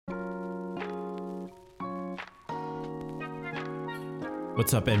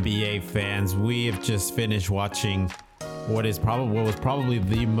What's up, NBA fans? We have just finished watching what was probably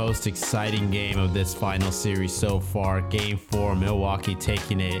the most exciting game of this final series so far. Game 4, Milwaukee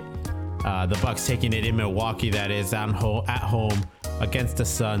taking it. The Bucks taking it in Milwaukee, that is, at home against the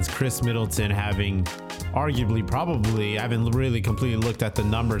Suns. Chris Middleton having probably, I haven't really completely looked at the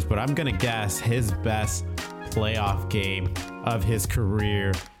numbers, but I'm going to guess his best playoff game of his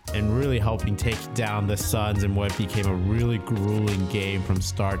career, and really helping take down the Suns in what became a really grueling game from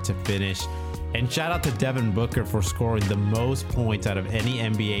start to finish. And shout out to Devin Booker for scoring the most points out of any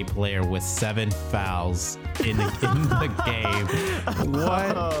NBA player with 7 fouls in the game.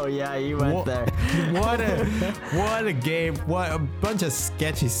 What? Oh yeah, you went there. What a game. What a bunch of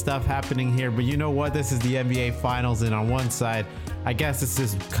sketchy stuff happening here. But you know what? This is the NBA Finals, and on one side, I guess this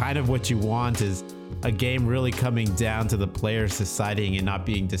is kind of what you want, is a game really coming down to the players deciding and not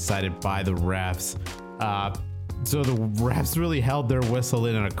being decided by the refs. So the refs really held their whistle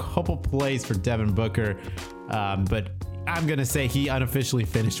in a couple plays for Devin Booker. But I'm going to say he unofficially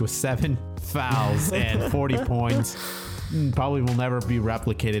finished with 7 fouls and 40 points. Probably will never be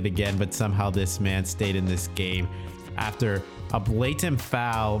replicated again, but somehow this man stayed in this game after a blatant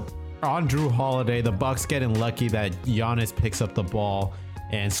foul on Drew Holiday. The Bucks getting lucky that Giannis picks up the ball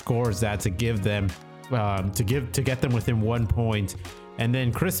and scores that to give them to get them within 1 point. And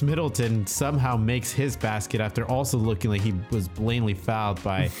then Chris Middleton somehow makes his basket after also looking like he was blatantly fouled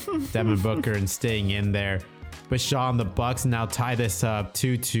by Devin Booker and staying in there. But Sean, the Bucks now tie this up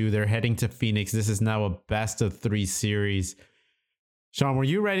 2-2. They're heading to Phoenix. This is now a best of 3 series. Sean, were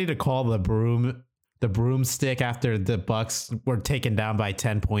you ready to call the broomstick after the Bucks were taken down by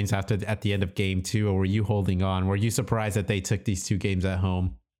 10 points at the end of game 2, or were you holding on? Were you surprised that they took these 2 games at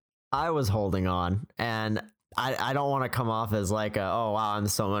home? I was holding on, and I don't want to come off as like, oh, wow, I'm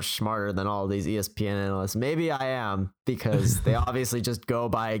so much smarter than all these ESPN analysts. Maybe I am, because they obviously just go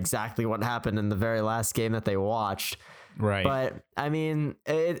by exactly what happened in the very last game that they watched. Right. But, I mean,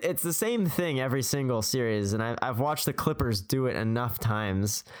 it's the same thing every single series, and I've watched the Clippers do it enough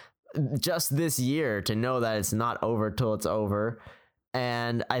times just this year to know that it's not over till it's over.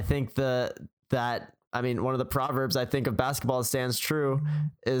 And I think one of the proverbs I think of basketball stands true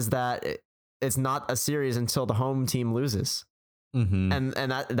is that it's not a series until the home team loses. Mm-hmm.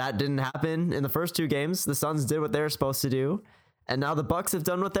 And that didn't happen in the first 2 games. The Suns did what they were supposed to do, and now the Bucks have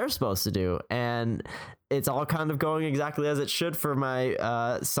done what they're supposed to do. And it's all kind of going exactly as it should for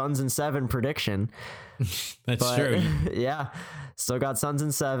my Suns in 7 prediction. That's true. Yeah, still got Suns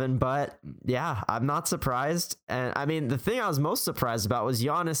in 7, but yeah, I'm not surprised. And I mean, the thing I was most surprised about was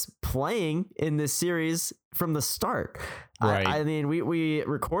Giannis playing in this series from the start. Right. I mean, we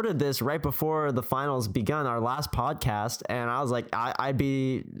recorded this right before the finals begun, our last podcast, and I was like, I'd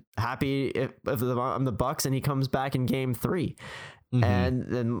be happy if I'm the Bucks and he comes back in game 3. Mm-hmm. And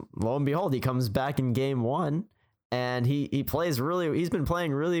then lo and behold, he comes back in game 1. And he's been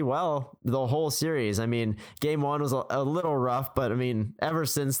playing really well the whole series. I mean, game 1 was a little rough, but I mean, ever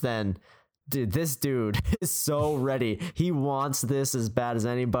since then, dude, this dude is so ready. He wants this as bad as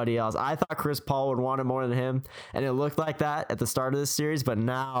anybody else. I thought Chris Paul would want it more than him, and it looked like that at the start of this series, but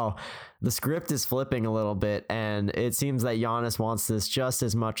now the script is flipping a little bit, and it seems that Giannis wants this just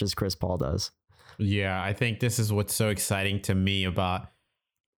as much as Chris Paul does. Yeah, I think this is what's so exciting to me about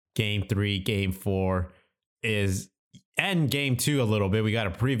game 3, game 4, and game 2 a little bit. We got a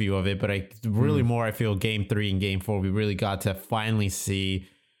preview of it, but I feel game 3 and game 4, we really got to finally see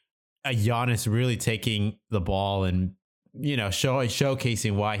a Giannis really taking the ball and,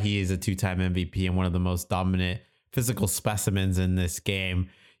 showcasing why he is a 2-time MVP and one of the most dominant physical specimens in this game.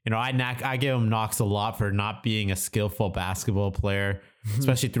 I give him knocks a lot for not being a skillful basketball player,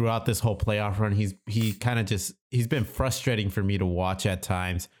 especially throughout this whole playoff run. He's been frustrating for me to watch at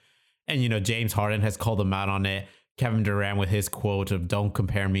times. And, James Harden has called him out on it. Kevin Durant with his quote of "Don't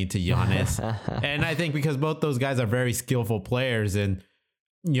compare me to Giannis." And I think because both those guys are very skillful players, and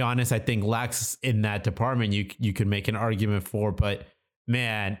Giannis, I think, lacks in that department, you can make an argument for. But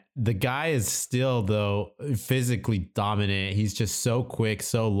man, the guy is still, though, physically dominant. He's just so quick,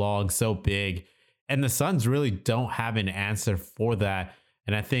 so long, so big. And the Suns really don't have an answer for that.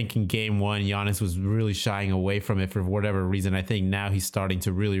 And I think in game 1, Giannis was really shying away from it for whatever reason. I think now he's starting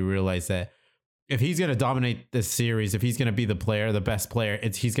to really realize that if he's going to dominate this series, if he's going to be the best player,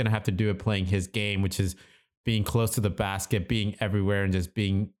 he's going to have to do it playing his game, which is being close to the basket, being everywhere, and just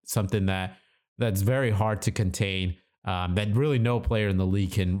being something that's very hard to contain, that really no player in the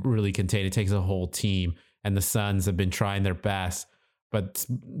league can really contain. It takes a whole team, and the Suns have been trying their best, but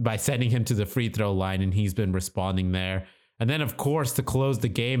by sending him to the free throw line, and he's been responding there. And then, of course, to close the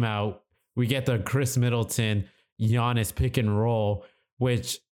game out, we get the Chris Middleton, Giannis pick and roll,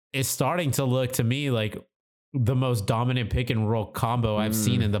 which is starting to look to me like the most dominant pick and roll combo I've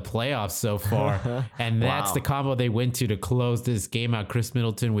seen in the playoffs so far. And that's the combo they went to close this game out. Chris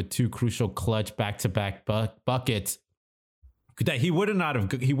Middleton with 2 crucial clutch back-to-back buckets that he would not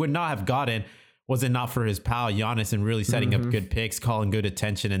have gotten was it not for his pal Giannis and really setting up good picks, calling good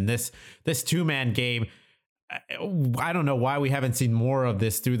attention. And this 2-man game, I don't know why we haven't seen more of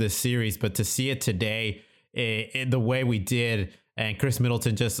this through this series, but to see it today in the way we did, and Chris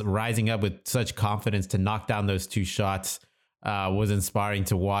Middleton just rising up with such confidence to knock down those 2 shots was inspiring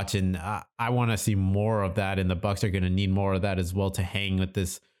to watch. And I want to see more of that. And the Bucks are going to need more of that as well to hang with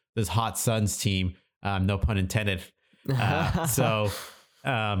this hot Suns team. No pun intended. I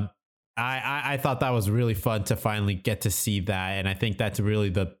thought that was really fun to finally get to see that. And I think that's really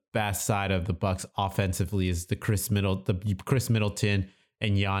the best side of the Bucks offensively is the Chris Middleton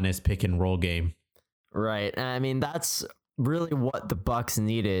and Giannis pick and roll game. Right. I mean, that's really what the Bucks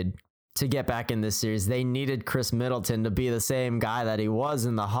needed to get back in this series. They needed Chris Middleton to be the same guy that he was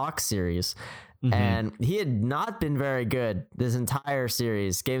in the Hawks series. And he had not been very good this entire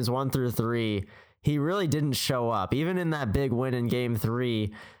series. Games 1 through 3, he really didn't show up. Even in that big win in game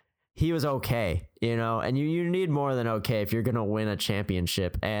 3, he was okay, and you need more than okay if you're going to win a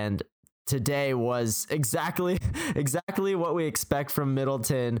championship. And today was exactly what we expect from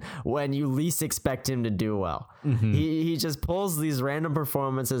Middleton when you least expect him to do well. He just pulls these random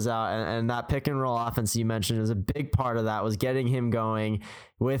performances out, and that pick and roll offense you mentioned is a big part of that, was getting him going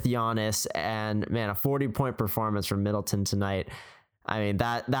with Giannis. And man, a 40-point performance from Middleton tonight. I mean,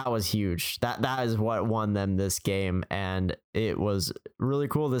 that was huge. That is what won them this game. And it was really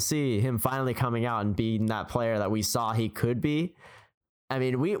cool to see him finally coming out and being that player that we saw he could be. I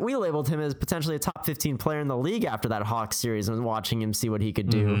mean, we labeled him as potentially a top 15 player in the league after that Hawks series and watching him see what he could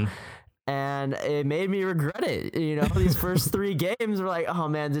do. And it made me regret it. These first 3 games were like, oh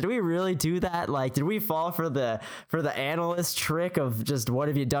man, did we really do that? Like, did we fall for the analyst trick of just what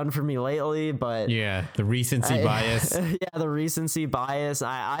have you done for me lately? But yeah, the recency bias. Yeah, the recency bias.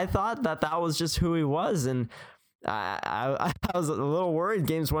 I thought that was just who he was. And I was a little worried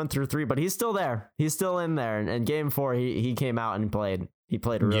games 1 through 3, but he's still there. He's still in there. And game 4, he came out and played. He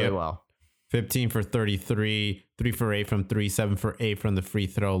played really well. 15 for 33, 3 for 8 from 3, 7 for 8 from the free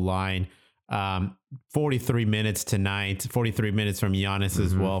throw line. 43 minutes tonight, 43 minutes from Giannis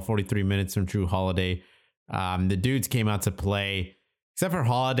as well, 43 minutes from Drew Holiday. The dudes came out to play, except for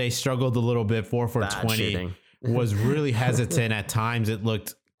Holiday, struggled a little bit, 4 for 20, was really hesitant at times. It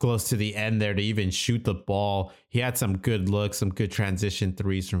looked close to the end there to even shoot the ball. He had some good looks, some good transition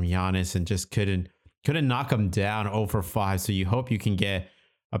threes from Giannis, and just couldn't knock him down 0 for 5. So you hope you can get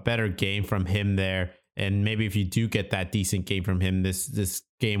a better game from him there. And maybe if you do get that decent game from him, this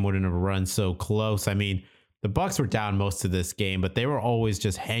game wouldn't have run so close. I mean, the Bucks were down most of this game, but they were always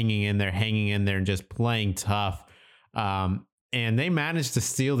just hanging in there and just playing tough. And they managed to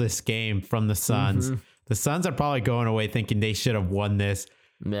steal this game from the Suns. The Suns are probably going away thinking they should have won this.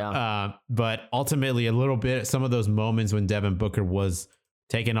 Yeah. But ultimately, a little bit, some of those moments when Devin Booker was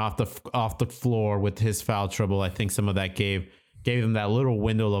taken off the floor with his foul trouble, I think some of that gave them that little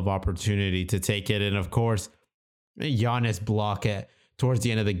window of opportunity to take it. And of course, Giannis block it towards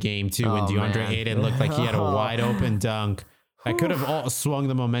the end of the game too, when DeAndre Ayton looked like he had a wide open dunk that could have swung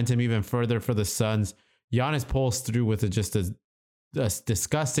the momentum even further for the Suns. Giannis pulls through with just a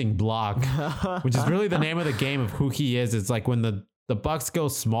disgusting block, which is really the name of the game of who he is. It's like when the Bucks go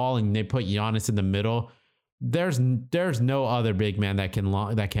small and they put Giannis in the middle, there's no other big man that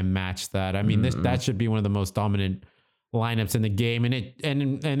can match that. I mean, that should be one of the most dominant lineups in the game, and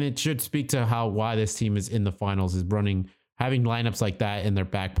it should speak to why this team is in the finals, is having lineups like that in their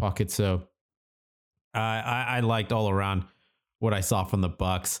back pocket. So I liked all around what I saw from the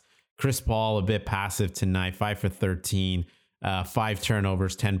Bucks. Chris Paul a bit passive tonight, 5 for 13, 5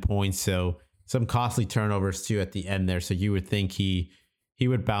 turnovers, 10 points. So some costly turnovers too at the end there. So you would think he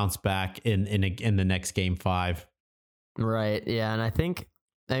would bounce back in the next game 5. Right. Yeah, and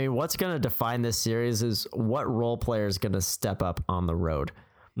I mean, what's going to define this series is what role player is going to step up on the road.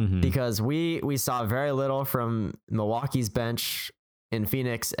 Because we saw very little from Milwaukee's bench in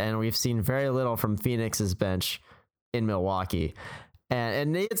Phoenix, and we've seen very little from Phoenix's bench in Milwaukee.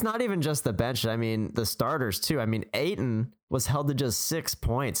 And it's not even just the bench. I mean, the starters too. I mean, Ayton was held to just 6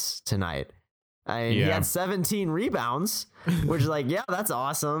 points tonight. I mean, he had 17 rebounds, which is like, yeah, that's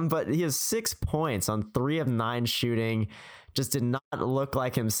awesome. But he has 6 points on 3 of 9 shooting. Just did not look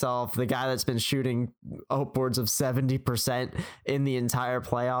like himself. The guy that's been shooting upwards of 70% in the entire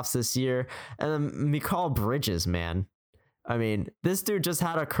playoffs this year. And then Mikal Bridges, man. I mean, this dude just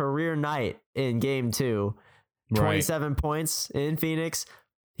had a career night in game 2. 27 points in Phoenix.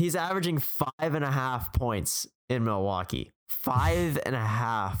 He's averaging 5.5 points in Milwaukee.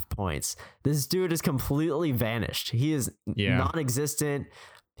 5.5 points. This dude is completely vanished. He is non-existent.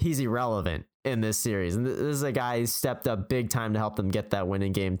 He's irrelevant in this series. And this is a guy who stepped up big time to help them get that win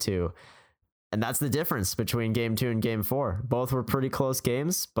in game 2. And that's the difference between game 2 and game 4. Both were pretty close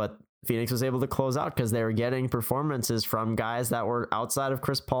games, but Phoenix was able to close out because they were getting performances from guys that were outside of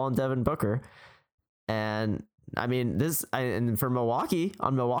Chris Paul and Devin Booker. And I mean, and for Milwaukee,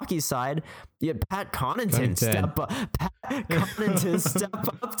 on Milwaukee's side, you had Pat Connaughton step up. Pat Connaughton step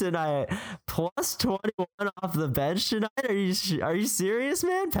up tonight, plus 21 off the bench tonight. Are you serious,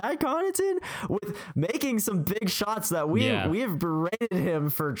 man? Pat Connaughton with making some big shots that we have berated him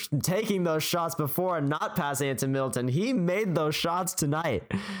for taking those shots before and not passing it to Middleton. He made those shots tonight.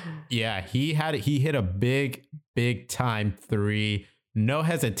 Yeah, he hit a big time 3. No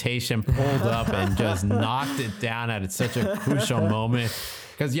hesitation, pulled up and just knocked it down at such a crucial moment.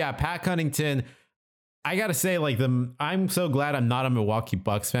 Because Pat Connaughton, I gotta say, I'm so glad I'm not a Milwaukee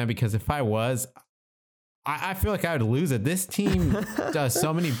Bucks fan, because if I was, I feel like I would lose it. This team does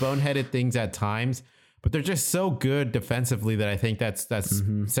so many boneheaded things at times, but they're just so good defensively that I think that's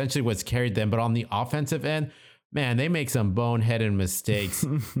essentially what's carried them. But on the offensive end, man, they make some boneheaded mistakes,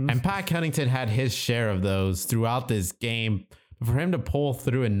 and Pat Connaughton had his share of those throughout this game. For him to pull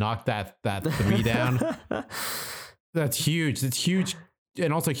through and knock that 3 down, that's huge. It's huge.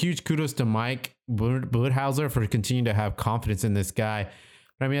 And also huge kudos to Mike Budenholzer for continuing to have confidence in this guy.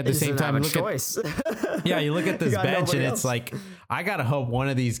 But I mean, at the same time, you look at this bench and it's like, I got to hope one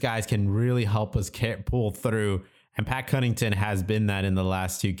of these guys can really help us pull through. And Pat Connaughton has been that in the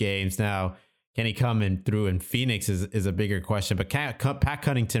last 2 games. Now, can he come in through in Phoenix is a bigger question. But Pat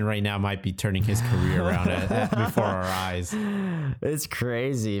Connaughton right now might be turning his career around before our eyes. It's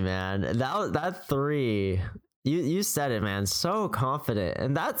crazy, man. That 3, you said it, man. So confident,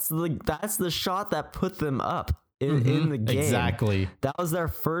 and that's the shot that put them up in the game. Exactly. That was their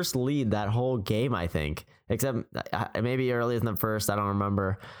first lead that whole game, I think. Except maybe earlier in the first, I don't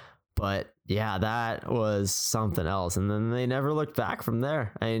remember. But yeah, that was something else. And then they never looked back from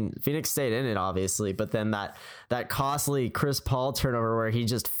there. I mean, Phoenix stayed in it, obviously, but then that costly Chris Paul turnover where he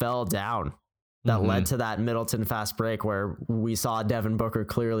just fell down that led to that Middleton fast break where we saw Devin Booker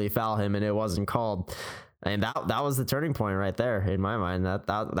clearly foul him and it wasn't called. And that was the turning point right there in my mind. That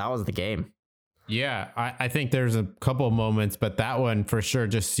was the game. Yeah, I think there's a couple of moments, but that one for sure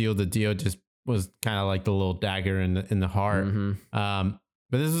just sealed the deal. Just was kind of like the little dagger in the heart.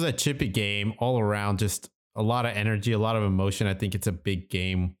 But this was a chippy game all around, just a lot of energy, a lot of emotion. I think it's a big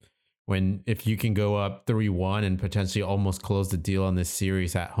game if you can go up 3-1 and potentially almost close the deal on this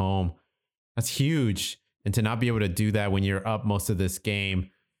series at home. That's huge. And to not be able to do that when you're up most of this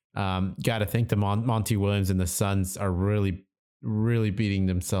game, got to think the Monty Williams and the Suns are really, really beating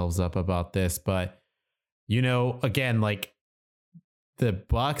themselves up about this. But, again, the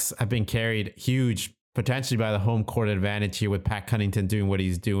Bucks have been carried huge potentially by the home court advantage here with Pat Connaughton doing what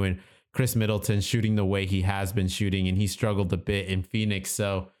he's doing, Chris Middleton shooting the way he has been shooting, and he struggled a bit in Phoenix.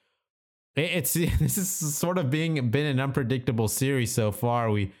 So this is sort of been an unpredictable series so far.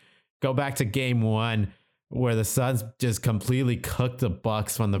 We go back to game 1 where the Suns just completely cooked the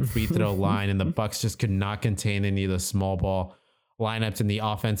Bucks from the free throw line, and the Bucks just could not contain any of the small ball lineups and the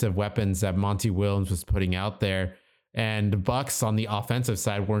offensive weapons that Monty Williams was putting out there. And the Bucks on the offensive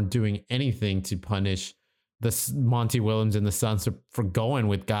side weren't doing anything to punish the Monty Williams and the Suns for going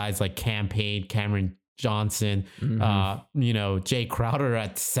with guys like Cam Payne, Cameron Johnson, Jay Crowder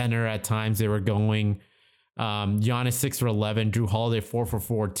at center at times they were going. Giannis 6 for 11, Drew Holiday 4 for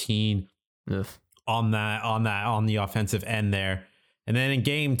 14 on the offensive end there. And then in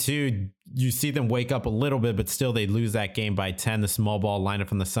game 2, you see them wake up a little bit, but still they lose that game by 10. The small ball lineup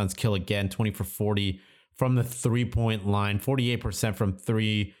from the Suns kill again, 20 for 40. From the 3-point line, 48% from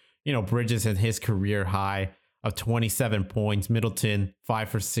 3. Bridges had his career high of 27 points. Middleton 5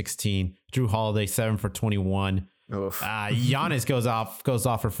 for 16. Drew Holiday 7 for 21. Giannis goes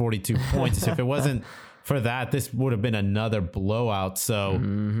off for 42 points. If it wasn't for that, this would have been another blowout. So,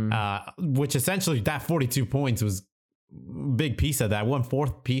 which essentially that 42 points was a big piece of that. One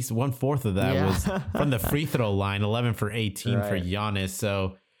fourth of that was from the free throw line. 11 for 18 for Giannis.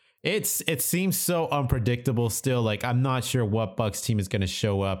 So. It seems so unpredictable still. I'm not sure what Bucks team is going to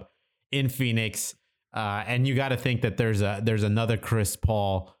show up in Phoenix. And you got to think that there's another Chris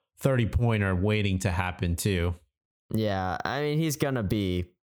Paul 30-pointer waiting to happen too. Yeah, I mean, he's going to be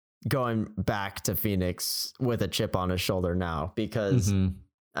going back to Phoenix with a chip on his shoulder now because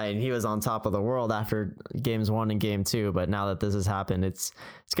he was on top of the world after games 1 and game 2. But now that this has happened, it's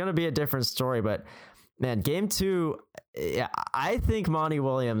going to be a different story. But Man, game 2, yeah, I think Monty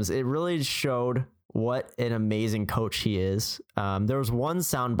Williams, it really showed what an amazing coach he is. There was one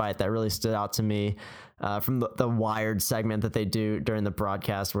soundbite that really stood out to me from the Wired segment that they do during the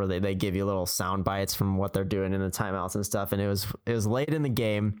broadcast, where they give you little sound bites from what they're doing in the timeouts and stuff. And it was late in the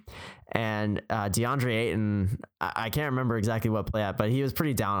game, and DeAndre Ayton, I can't remember exactly what play at, but he was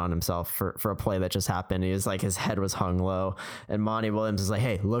pretty down on himself for a play that just happened. He was like, his head was hung low, and Monty Williams is like,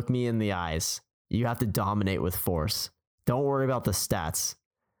 hey, look me in the eyes. You have to dominate with force. Don't worry about the stats.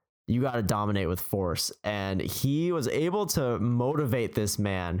 You got to dominate with force. And he was able to motivate this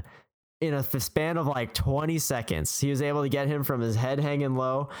man in a span of like 20 seconds. He was able to get him from his head hanging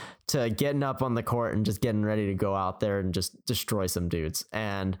low to getting up on the court and just getting ready to go out there and just destroy some dudes.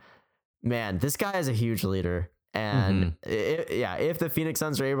 And man, this guy is a huge leader. And if the Phoenix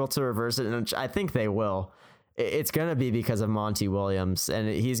Suns are able to reverse it, and I think they will, it's going to be because of Monty Williams. And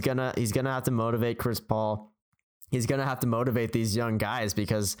he's going to have to motivate Chris Paul. He's going to have to motivate these young guys,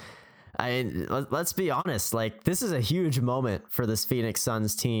 because let's be honest, like, this is a huge moment for this Phoenix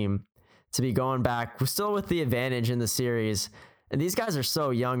Suns team to be going back. We're still with the advantage in the series, and these guys are so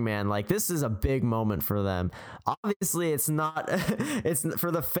young, man. Like, this is a big moment for them. Obviously, it's not, it's for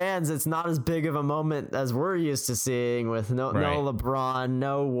the fans, it's not as big of a moment as we're used to seeing, with no LeBron,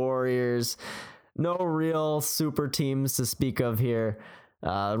 no Warriors, no real super teams to speak of here.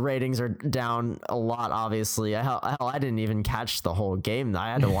 Ratings are down a lot, obviously. Hell, I didn't even catch the whole game.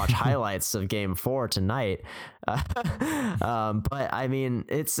 I had to watch highlights of game 4 tonight. But I mean,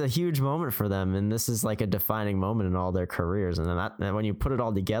 it's a huge moment for them, and this is like a defining moment in all their careers. And then when you put it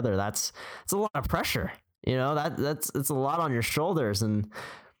all together, it's a lot of pressure. You know, it's a lot on your shoulders, and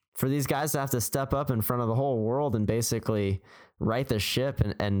for these guys to have to step up in front of the whole world and basically right the ship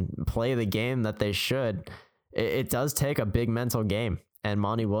and play the game that they should, it does take a big mental game. And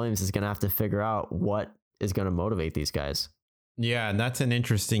Monty Williams is going to have to figure out what is going to motivate these guys. Yeah, and that's an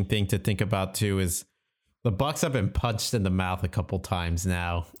interesting thing to think about too. Is the Bucks have been punched in the mouth a couple times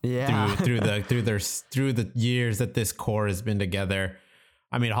now. Yeah, through the years that this core has been together.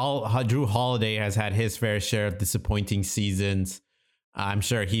 I mean, Drew Holiday has had his fair share of disappointing seasons. I'm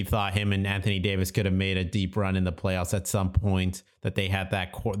sure he thought him and Anthony Davis could have made a deep run in the playoffs at some point, that they had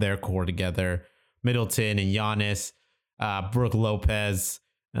their core together. Middleton and Giannis. Brooke Lopez,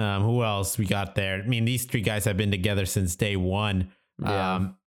 who else we got there? I mean, these 3 guys have been together since day one. Yeah.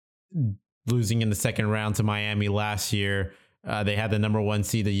 Losing in the second round to Miami last year. They had the number 1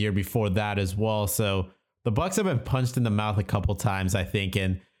 seed the year before that as well. So the Bucks have been punched in the mouth a couple times, I think.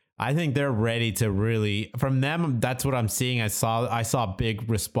 And I think they're ready to really, from them, that's what I'm seeing. I saw a big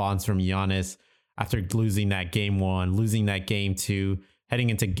response from Giannis after losing that game 1, losing that game 2. Heading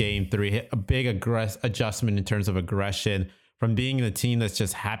into game 3, a big adjustment in terms of aggression, from being the team that's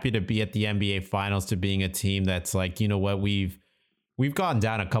just happy to be at the NBA Finals to being a team that's like, you know what, we've gone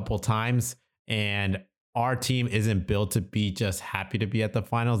down a couple times, and our team isn't built to be just happy to be at the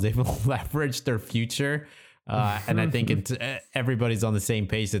finals. They've leveraged their future, and I think everybody's on the same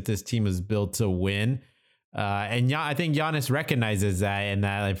page that this team is built to win. And I think Giannis recognizes that, and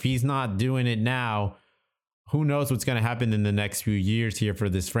that if he's not doing it now, who knows what's going to happen in the next few years here for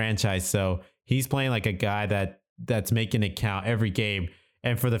this franchise. So he's playing like a guy that's making it count every game.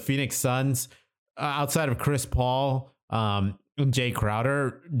 And for the Phoenix Suns, outside of Chris Paul and Jay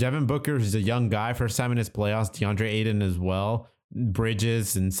Crowder, Devin Booker is a young guy, first time in his playoffs. DeAndre Ayton as well,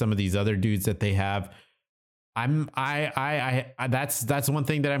 Bridges, and some of these other dudes that they have. That's one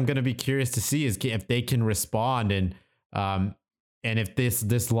thing that I'm going to be curious to see, is if they can respond, and if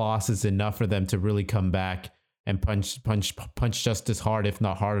this loss is enough for them to really come back and punch just as hard, if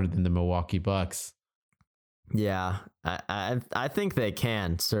not harder, than the Milwaukee Bucks. Yeah, I think they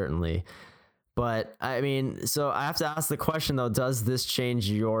can, certainly. But I mean, so I have to ask the question though, does this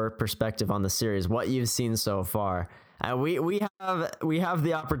change your perspective on the series, what you've seen so far? We have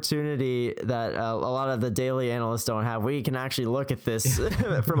the opportunity that a lot of the daily analysts don't have. We can actually look at this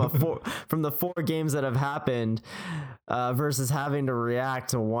from the 4 games that have happened versus having to react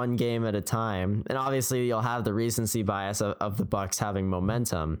to one game at a time. And obviously, you'll have the recency bias of the Bucks having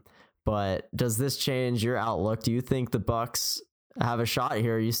momentum. But does this change your outlook? Do you think the Bucks have a shot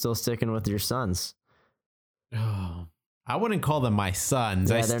here? Are you still sticking with your Suns? Oh, I wouldn't call them my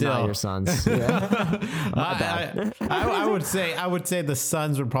sons. Yeah, they're not your sons. Yeah. I would say the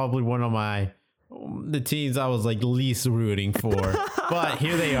Suns were probably one of the teams I was like least rooting for. But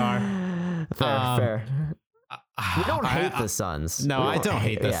here they are. Fair. You don't hate the Suns. No, I don't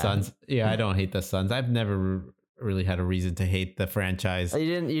hate the Suns. Yeah, I don't hate the Suns. I've never really had a reason to hate the franchise.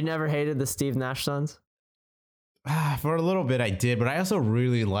 You never hated the Steve Nash Suns? For a little bit I did, but I also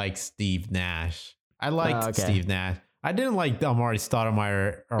really like Steve Nash. I liked Steve Nash. I didn't like Amari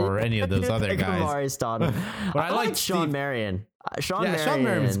Stoudemire or any of those other guys. Amari Stoudemire. But I like Sean Marion. Sean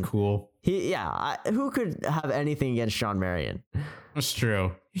Marion's cool. Who could have anything against Sean Marion? That's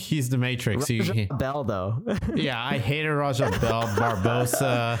true. He's the Matrix. Bell, though. Yeah, I hated Raja Bell,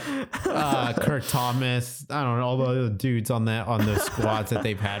 Barbosa, Kirk Thomas. I don't know, all the other dudes on the squads that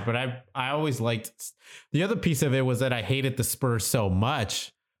they've had. But I always liked. The other piece of it was that I hated the Spurs so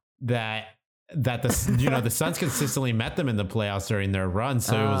much that the Suns consistently met them in the playoffs during their run.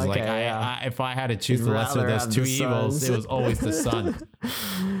 So it was if I had to choose the lesser of those two evils, it was always the Suns.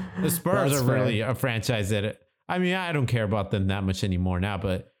 The Spurs are really a franchise that, I mean, I don't care about them that much anymore now,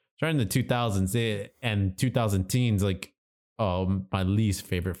 but during the 2000s and 2010s, like, my least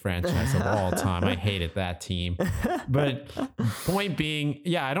favorite franchise of all time. I hated that team. But point being,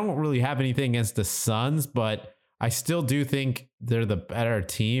 I don't really have anything against the Suns, but I still do think they're the better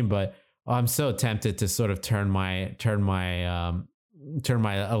team. But I'm so tempted to sort of turn my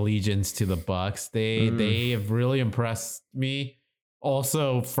allegiance to the Bucks. They have really impressed me.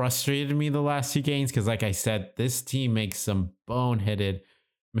 Also frustrated me the last few games because, like I said, this team makes some boneheaded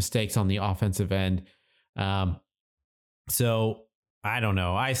mistakes on the offensive end. So I don't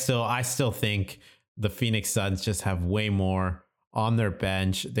know. I still think the Phoenix Suns just have way more on their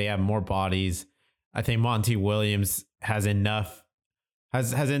bench. They have more bodies. I think Monty Williams has enough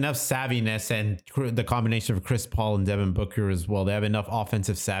savviness, and the combination of Chris Paul and Devin Booker as well. They have enough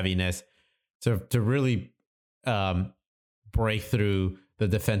offensive savviness to really break through the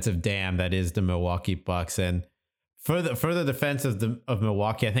defensive dam that is the Milwaukee Bucks. And for the defense of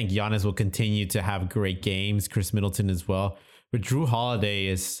Milwaukee, I think Giannis will continue to have great games. Chris Middleton as well. But Drew Holiday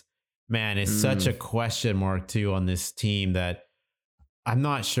is such a question mark too on this team that I'm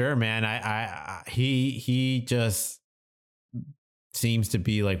not sure, man. He just seems to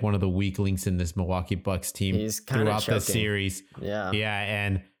be like one of the weak links in this Milwaukee Bucks team throughout the series. Yeah,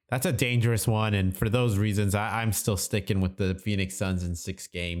 and that's a dangerous one. And for those reasons, I'm still sticking with the Phoenix Suns in 6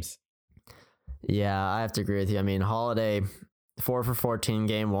 games. Yeah, I have to agree with you. I mean, Holiday, 4 for 14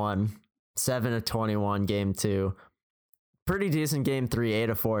 game 1, 7 of 21 game 2. Pretty decent game 3, 8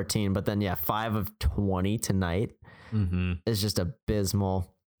 of 14. But then, 5 of 20 tonight is just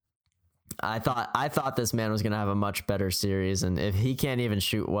abysmal. I thought this man was going to have a much better series. And if he can't even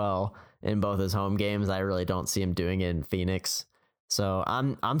shoot well in both his home games, I really don't see him doing it in Phoenix. So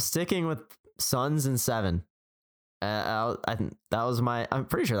I'm sticking with Suns in 7. I'm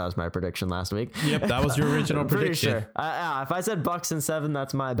pretty sure that was my prediction last week. Yep, that was your original prediction. Pretty sure. If I said Bucks in 7,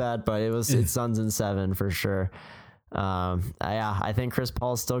 that's my bad, but it's Suns in 7 for sure. I think Chris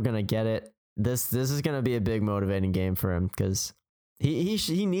Paul's still gonna get it. This is gonna be a big motivating game for him because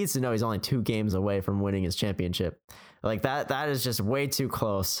he needs to know he's only 2 games away from winning his championship. Like that is just way too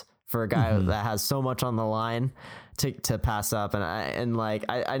close for a guy that has so much on the line to pass up. And I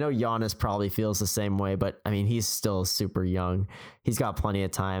know Giannis probably feels the same way, but I mean, he's still super young. He's got plenty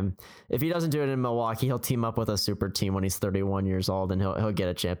of time. If he doesn't do it in Milwaukee, he'll team up with a super team when he's 31 years old and he'll get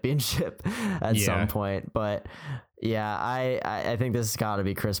a championship at some point. But I think this has got to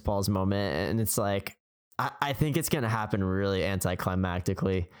be Chris Paul's moment. And it's like, I think it's going to happen really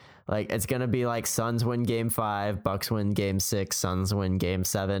anticlimactically. Like it's going to be like Suns win game 5, Bucks win game 6, Suns win game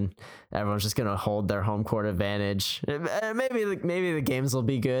 7. Everyone's just going to hold their home court advantage. Maybe the games will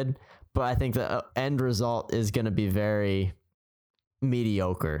be good, but I think the end result is going to be very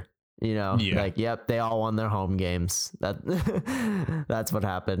mediocre. Like, yep, they all won their home games. That's what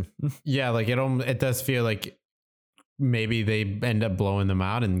happened. Yeah, like it does feel like maybe they end up blowing them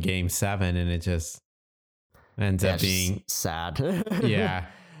out in game 7 and it just ends up being sad. Yeah.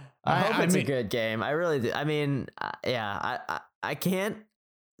 I hope it's a good game. I really do. I mean, I can't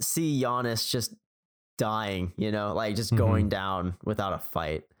see Giannis just dying, like just going down without a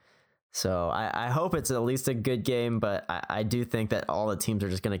fight. So I hope it's at least a good game, but I do think that all the teams are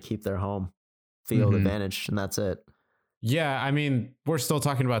just going to keep their home field advantage, and that's it. Yeah, I mean, we're still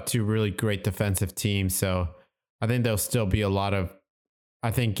talking about 2 really great defensive teams, so I think there'll still be a lot of. I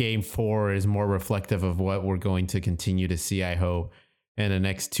think game 4 is more reflective of what we're going to continue to see, I hope, in the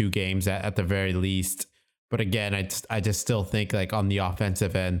next 2 games at the very least. But again, I just still think like on the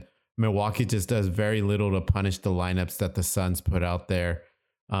offensive end, Milwaukee just does very little to punish the lineups that the Suns put out there.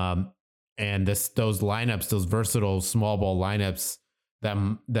 And those lineups, those versatile small ball lineups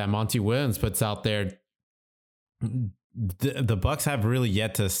that Monty Williams puts out there, the Bucks have really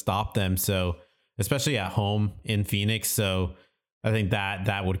yet to stop them. So especially at home in Phoenix. So I think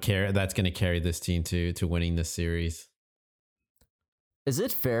that's going to carry this team to winning this series. Is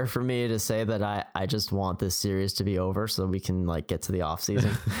it fair for me to say that I just want this series to be over so we can like get to the off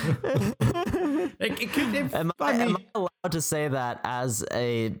season? Am I allowed to say that as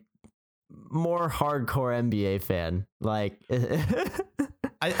a more hardcore NBA fan? Like,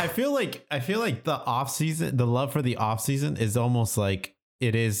 I feel like the off season, the love for the off season is almost like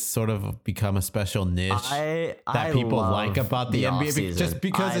it is sort of become a special niche that people like about the NBA just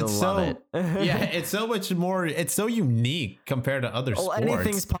because it's so it's so much more, it's so unique compared to other sports.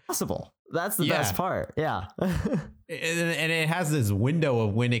 Anything's possible. That's the best part. Yeah. and it has this window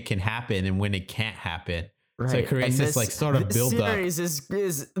of when it can happen and when it can't happen. Right. So it creates this like sort of build up. Series is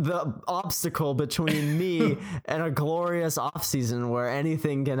the obstacle between me and a glorious offseason where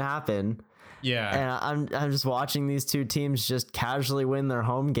anything can happen. Yeah. And I'm just watching these two teams just casually win their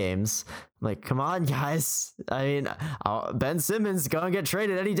home games. I'm like, come on, guys. I mean, Ben Simmons gonna get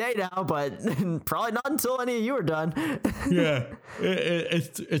traded any day now, but probably not until any of you are done. Yeah.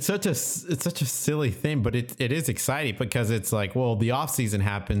 It's such a silly thing, but it is exciting because it's like, well, the offseason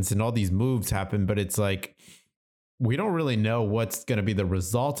happens and all these moves happen, but it's like we don't really know what's going to be the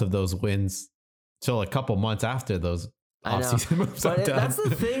result of those wins till a couple months after those offseason moves are done. That's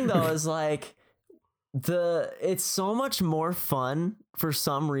the thing, though, is like it's so much more fun for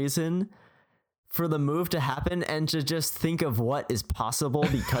some reason for the move to happen and to just think of what is possible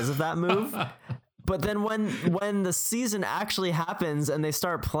because of that move. But then when the season actually happens and they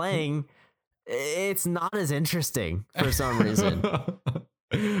start playing, it's not as interesting for some reason.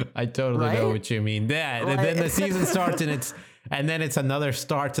 I totally know what you mean. That and then the season starts and then it's another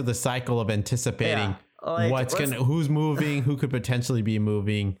start to the cycle of anticipating who's moving, who could potentially be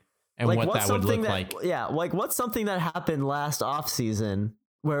moving, and what that would look like. Yeah, like what's something that happened last off season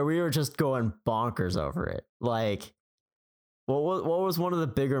where we were just going bonkers over it. Like, what was one of the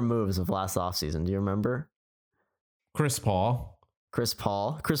bigger moves of last off season? Do you remember? Chris Paul. Chris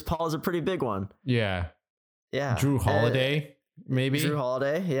Paul is a pretty big one. Yeah. Yeah. Drew Holiday. Maybe Drew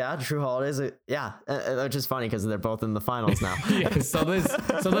Holiday, Drew Holiday's which is funny because they're both in the finals now. So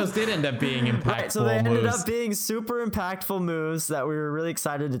those did end up being impactful. Right, so they ended up being super impactful moves that we were really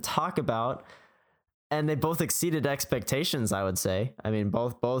excited to talk about, and they both exceeded expectations. I would say. I mean,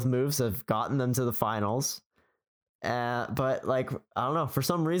 both moves have gotten them to the finals. But like I don't know, for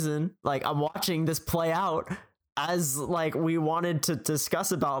some reason, like I'm watching this play out as like we wanted to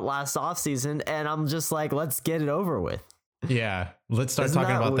discuss about last offseason, and I'm just like, let's get it over with. Yeah, let's start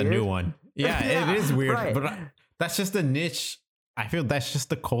talking about the new one. Yeah, it is weird, right. But that's just a niche. I feel that's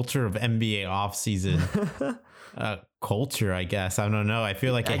just the culture of NBA offseason culture, I guess. I don't know. I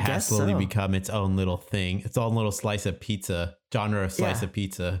feel like it has slowly become its own little thing, its own little slice of pizza, genre of slice of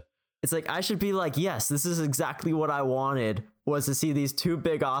pizza. It's like I should be like, yes, this is exactly what I wanted, was to see these two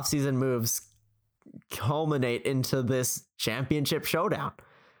big offseason moves culminate into this championship showdown.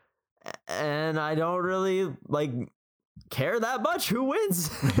 And I don't really like care that much who wins.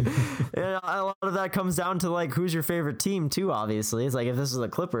 And a lot of that comes down to like who's your favorite team too. Obviously, it's like if this is the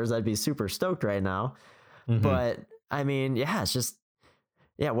Clippers, I'd be super stoked right now. Mm-hmm. But I mean, it's just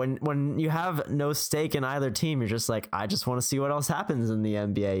when you have no stake in either team, you're just like, I just want to see what else happens in the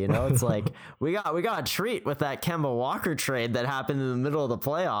NBA. You know, it's like we got a treat with that Kemba Walker trade that happened in the middle of the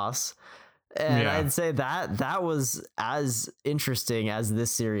playoffs. And I'd say that was as interesting as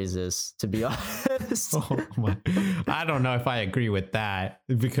this series is, to be honest. I don't know if I agree with that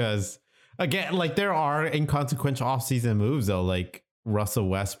because, again, like there are inconsequential offseason moves, though, like Russell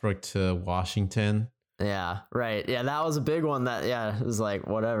Westbrook to Washington. Yeah, right. Yeah, that was a big one that, it was like,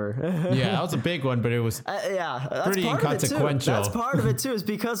 whatever. Yeah, that was a big one, but it was pretty inconsequential. That's part of it, too, is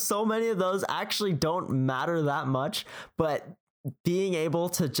because so many of those actually don't matter that much, but being able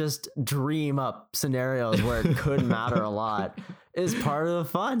to just dream up scenarios where it could matter a lot is part of the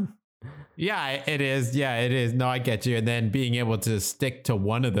fun. Yeah, it is. Yeah, it is. No, I get you. And then being able to stick to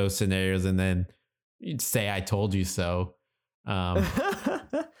one of those scenarios and then you'd say, I told you so. I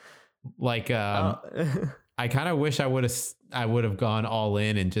kind of wish I would have gone all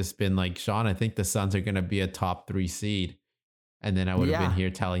in and just been like, Sean, I think the Suns are going to be a top 3 seed. And then I would have been here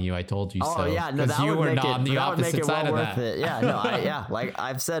telling you I told you so. Oh yeah, no, that would make on the opposite side of that. Yeah, no, like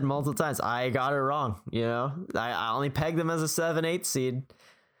I've said multiple times, I got it wrong. You know, I only pegged them as a 7-8 seed,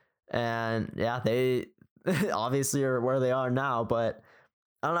 and they obviously are where they are now. But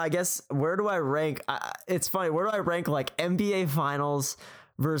I don't know. I guess where do I rank? It's funny. Where do I rank like NBA Finals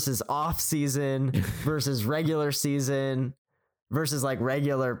versus off season versus regular season? Versus like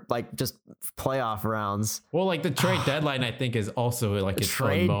regular, like just playoff rounds. Well, like the trade deadline, I think is also like a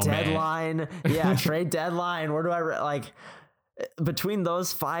trade deadline. Yeah, trade deadline. Where do I like between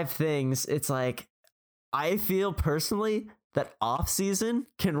those 5 things? It's like I feel personally that off season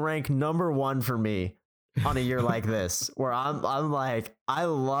can rank number 1 for me on a year like this, where I'm like, I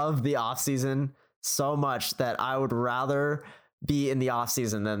love the offseason so much that I would rather be in the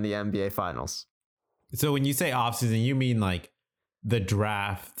offseason than the NBA finals. So when you say offseason, you mean like the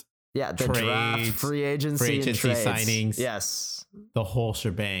draft? Yeah, the draft, free agency and trades. Signings. Yes. The whole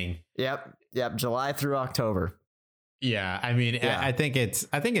shebang. Yep. July through October. Yeah, I mean, I think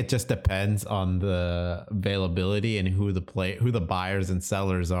it just depends on the availability and who the buyers and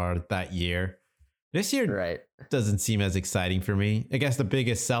sellers are that year. This year doesn't seem as exciting for me. I guess the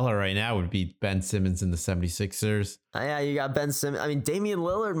biggest seller right now would be Ben Simmons and the 76ers. Yeah, you got Ben Simmons. I mean, Damian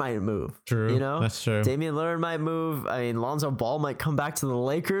Lillard might move. True. You know? That's true. Damian Lillard might move. I mean, Lonzo Ball might come back to the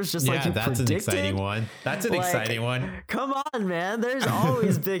Lakers just like you predicted. An exciting one. That's an exciting one. Come on, man. There's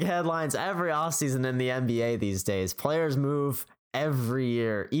always big headlines every offseason in the NBA these days. Players move every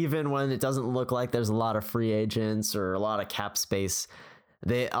year, even when it doesn't look like there's a lot of free agents or a lot of cap space.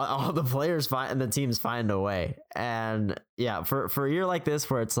 All the players find and the teams find a way. And yeah, for a year like this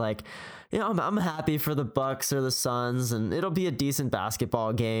where it's like, you know, I'm happy for the Bucks or the Suns and it'll be a decent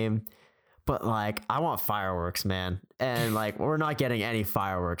basketball game, but like I want fireworks, man. And like we're not getting any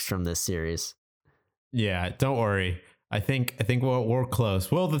fireworks from this series. Yeah, don't worry. I think we're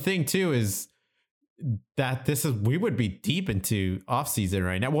close. Well, the thing too is that we would be deep into off season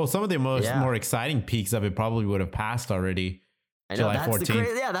right now. Well, some of the more exciting peaks of it probably would have passed already. I know, July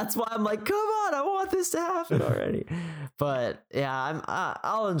 14th. That's why I'm like, come on, I want this to happen already. But yeah,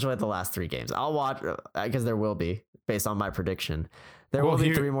 I'll enjoy the last 3 games. I'll watch because there will be, based on my prediction, there will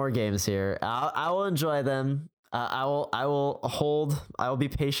be 3 more games here. I will enjoy them. I will be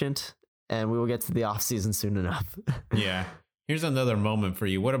patient, and we will get to the off season soon enough. Yeah. Here's another moment for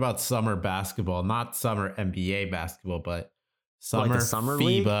you. What about summer basketball? Not summer NBA basketball, but summer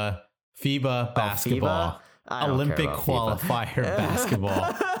FIBA basketball. FIBA? Olympic qualifier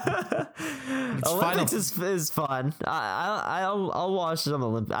basketball. Olympics is fun. I'll watch some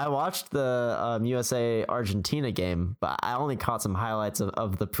Olympics. I watched the USA Argentina game, but I only caught some highlights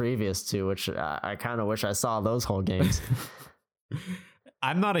of the previous 2, which I kind of wish I saw those whole games.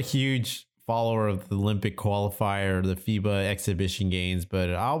 I'm not a huge follower of the Olympic qualifier or the FIBA exhibition games, but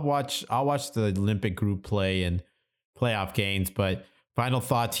I'll watch the Olympic group play and playoff games. But final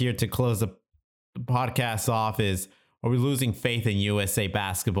thoughts here to close the podcast off is, are we losing faith in USA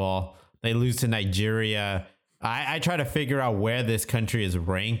basketball? They lose to Nigeria. I try to figure out where this country is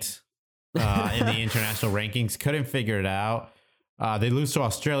ranked in the international rankings. Couldn't figure it out. They lose to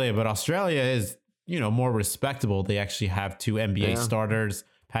Australia, but Australia is, you know, more respectable. They actually have 2 NBA starters,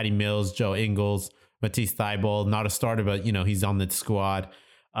 Patty Mills, Joe Ingles, Matisse Thybulle, not a starter, but you know, he's on the squad.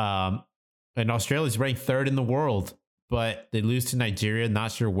 And Australia's ranked 3rd in the world. But they lose to Nigeria.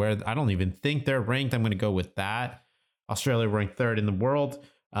 Not sure where. I don't even think they're ranked. I'm going to go with that. Australia ranked 3rd in the world.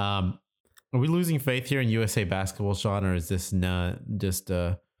 Are we losing faith here in USA basketball, Sean, or is this not just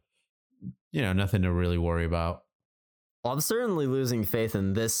nothing to really worry about? Well, I'm certainly losing faith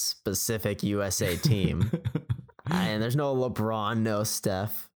in this specific USA team. And there's no LeBron, no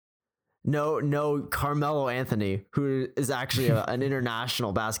Steph, no Carmelo Anthony, who is actually an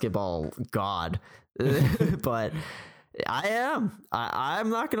international basketball god. But I'm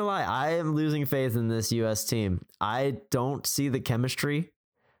not going to lie. I am losing faith in this US team. I don't see the chemistry.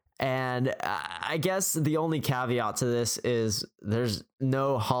 And I guess the only caveat to this is there's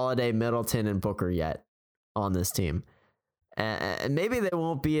no Holiday, Middleton, and Booker yet on this team. And maybe they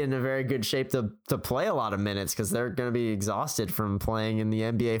won't be in a very good shape to play a lot of minutes because they're going to be exhausted from playing in the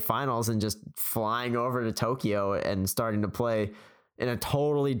NBA finals and just flying over to Tokyo and starting to play in a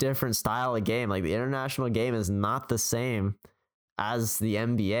totally different style of game. Like the international game is not the same as the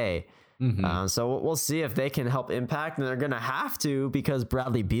NBA. Mm-hmm. So we'll see if they can help impact, and they're going to have to because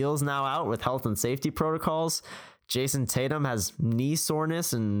Bradley Beal's now out with health and safety protocols. Jason Tatum has knee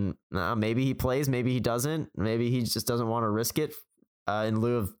soreness, and maybe he plays, maybe he doesn't. Maybe he just doesn't want to risk it in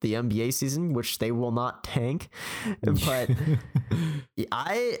lieu of the NBA season, which they will not tank. But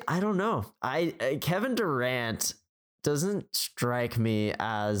I don't know. Kevin Durant doesn't strike me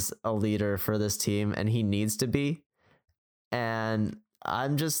as a leader for this team, and he needs to be. And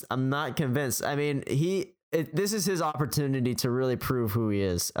I'm not convinced. I mean, this is his opportunity to really prove who he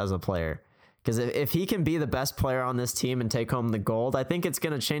is as a player. Because if he can be the best player on this team and take home the gold, I think it's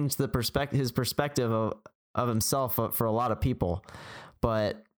going to change his perspective of himself for a lot of people.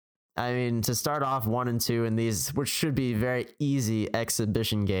 But I mean, to start off 1-2 in these, which should be very easy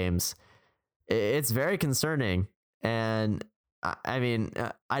exhibition games, it's very concerning. And I mean,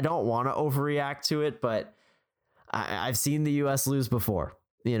 I don't want to overreact to it, but I've seen the U.S. lose before.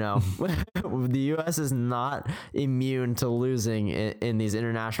 You know, the U.S. is not immune to losing in these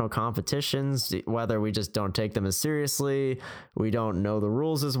international competitions, whether we just don't take them as seriously, we don't know the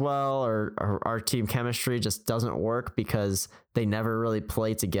rules as well, or our team chemistry just doesn't work because they never really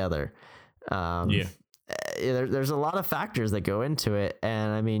play together. There's a lot of factors that go into it.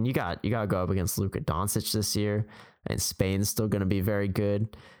 And I mean, you got to go up against Luka Doncic this year, and Spain's still going to be very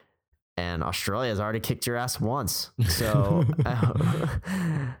good. And Australia's already kicked your ass once. So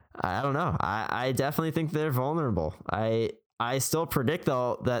I don't know. I definitely think they're vulnerable. I still predict,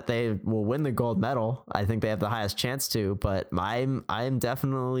 though, that they will win the gold medal. I think they have the highest chance to, but I'm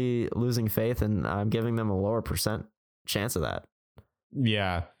definitely losing faith, and I'm giving them a lower percent chance of that.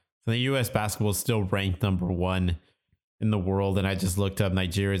 Yeah. So the U.S. basketball is still ranked number 1 in the world. And I just looked up,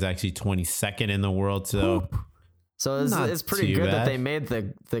 Nigeria is actually 22nd in the world. So it's pretty good bad that they made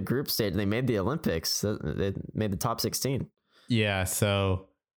the group stage. They made the Olympics. They made the top 16. Yeah, so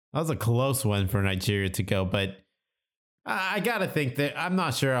that was a close one for Nigeria to go. But I got to think that I'm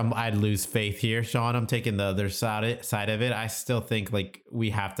not sure I'd lose faith here, Sean. I'm taking the other side of it. I still think like we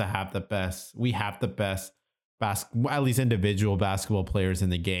have to have the best. We have the best at least individual basketball players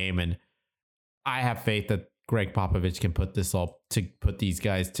in the game. And I have faith that Greg Popovich can put these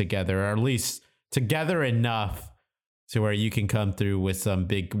guys together, or at least together enough to where you can come through with some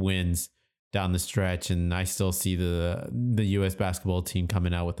big wins down the stretch. And I still see the U.S. basketball team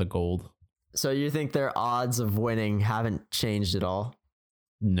coming out with the gold. So you think their odds of winning haven't changed at all?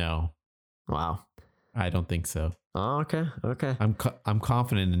 No. Wow. I don't think so. Oh, okay. I'm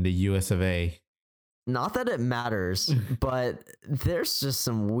confident in the U.S. of A. Not that it matters, but there's just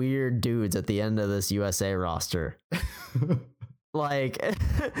some weird dudes at the end of this USA roster. Like,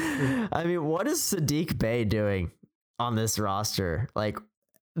 I mean, what is Sadiq Bey doing on this roster? Like,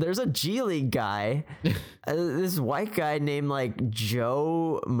 there's a G League guy, this white guy named like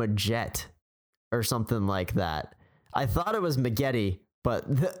Joe Maggette or something like that. I thought it was Maggette,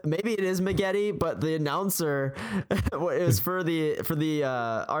 but maybe it is Maggette. But the announcer, it was for the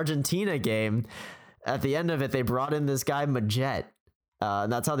Argentina game. At the end of it, they brought in this guy Maggette.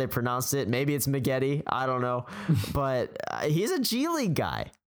 And that's how they pronounced it. Maybe it's Maggette. I don't know. But he's a G League guy.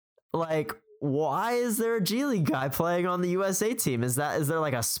 Like, why is there a G League guy playing on the USA team? Is there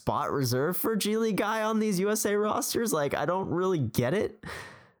like a spot reserved for G League guy on these USA rosters? Like, I don't really get it.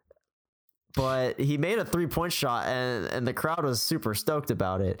 But he made a 3-point shot, and the crowd was super stoked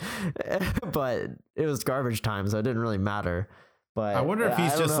about it. But it was garbage time, so it didn't really matter. But I wonder if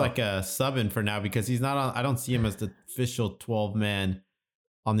he's just like a sub-in for now, because he's not on. I don't see him as the official 12-man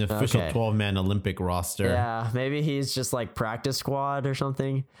on the official 12-man Olympic roster. Yeah, maybe he's just like practice squad or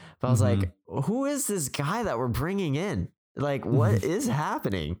something. But I was like, who is this guy that we're bringing in? Like, what is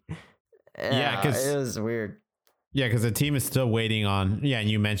happening? Yeah, because it was weird. Yeah, because the team is still waiting on. Yeah, and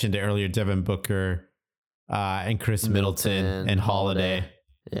you mentioned it earlier, Devin Booker, and Chris Middleton and Holiday.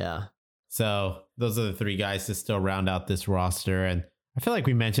 Yeah. So those are the 3 guys to still round out this roster. And I feel like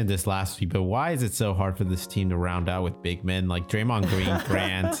we mentioned this last week, but why is it so hard for this team to round out with big men like Draymond Green,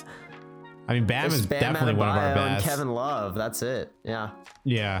 Grant? I mean, Bam is definitely one of our best. Kevin Love, that's it. Yeah.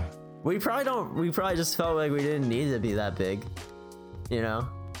 Yeah. We probably just felt like we didn't need to be that big, you know?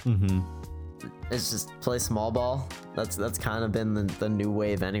 Mm-hmm. It's just play small ball. That's kind of been the new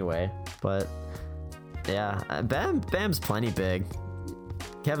wave anyway. But yeah, Bam's plenty big.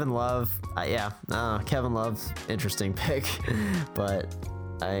 Kevin Love, Kevin Love's interesting pick, but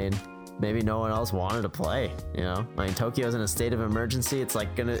I mean, maybe no one else wanted to play. You know, I mean, Tokyo's in a state of emergency. It's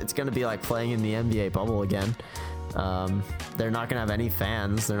gonna be like playing in the NBA bubble again. They're not gonna have any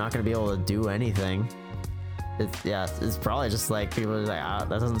fans. They're not gonna be able to do anything. It's probably just like people are like,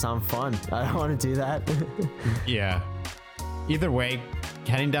 that doesn't sound fun. I don't want to do that. Yeah. Either way,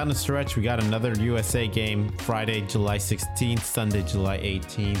 heading down the stretch, we got another USA game Friday, July 16th, Sunday, July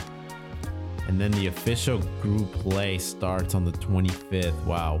 18th. And then the official group play starts on the 25th.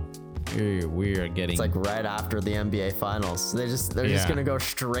 Wow. We are getting... It's like right after the NBA finals. They're just going to go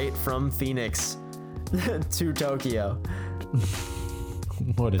straight from Phoenix to Tokyo.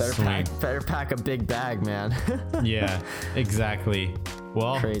 What a swing. Better pack a big bag, man. Yeah, exactly.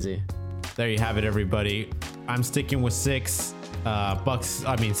 Well, crazy. There you have it, everybody. I'm sticking with 6.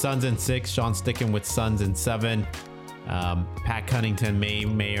 Suns in 6. Sean's sticking with Suns in 7. Pat Connaughton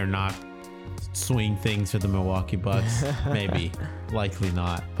may or not swing things for the Milwaukee Bucks. Maybe, likely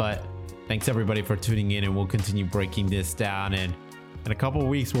not. But thanks everybody for tuning in, and we'll continue breaking this down. And in a couple of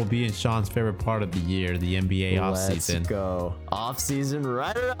weeks, we'll be in Sean's favorite part of the year, the NBA offseason. Let's go. Offseason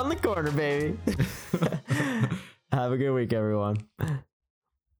right around the corner, baby. Have a good week, everyone.